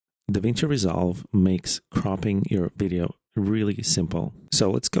DaVinci Resolve makes cropping your video really simple.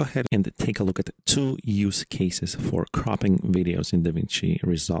 So let's go ahead and take a look at two use cases for cropping videos in DaVinci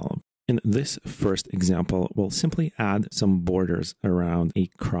Resolve. In this first example, we'll simply add some borders around a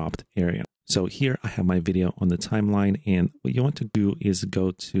cropped area. So here I have my video on the timeline, and what you want to do is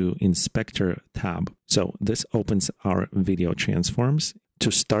go to Inspector tab. So this opens our video transforms.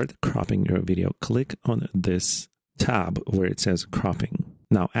 To start cropping your video, click on this tab where it says cropping.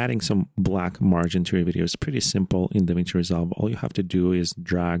 Now, adding some black margin to your video is pretty simple in DaVinci Resolve. All you have to do is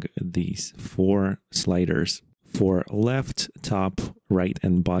drag these four sliders for left, top, right,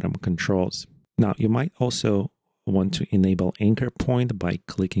 and bottom controls. Now, you might also want to enable anchor point by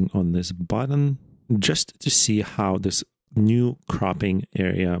clicking on this button just to see how this new cropping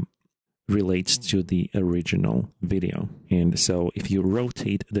area relates to the original video. And so if you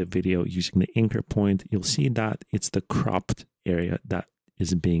rotate the video using the anchor point, you'll see that it's the cropped area that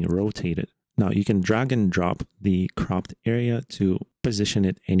is being rotated. Now you can drag and drop the cropped area to position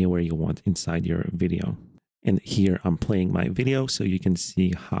it anywhere you want inside your video. And here I'm playing my video so you can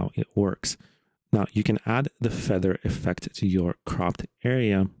see how it works. Now you can add the feather effect to your cropped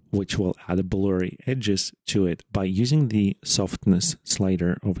area, which will add blurry edges to it by using the softness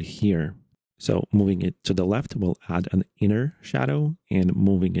slider over here. So moving it to the left will add an inner shadow, and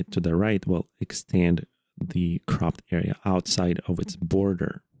moving it to the right will extend the cropped area outside of its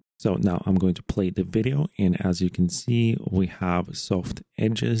border. So now I'm going to play the video, and as you can see, we have soft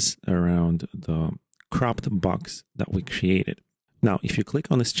edges around the cropped box that we created. Now, if you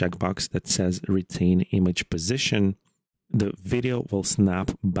click on this checkbox that says retain image position, the video will snap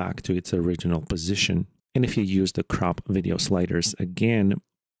back to its original position. And if you use the crop video sliders again,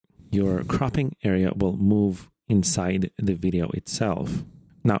 your cropping area will move inside the video itself.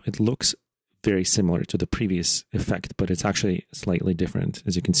 Now, it looks very similar to the previous effect, but it's actually slightly different.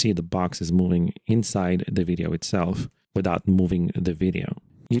 As you can see, the box is moving inside the video itself without moving the video.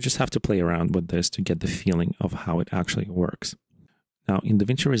 You just have to play around with this to get the feeling of how it actually works. Now, in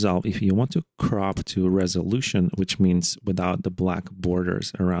DaVinci Resolve, if you want to crop to resolution, which means without the black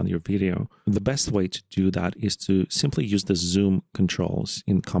borders around your video, the best way to do that is to simply use the zoom controls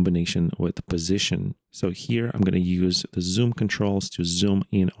in combination with position. So here I'm going to use the zoom controls to zoom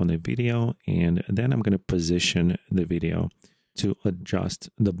in on a video, and then I'm going to position the video to adjust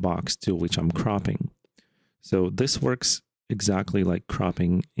the box to which I'm cropping. So this works exactly like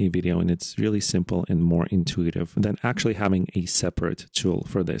cropping a video, and it's really simple and more intuitive than actually having a separate tool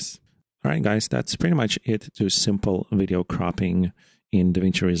for this. All right, guys, that's pretty much it to simple video cropping in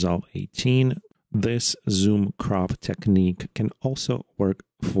DaVinci Resolve 18. This zoom crop technique can also work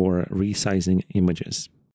for resizing images.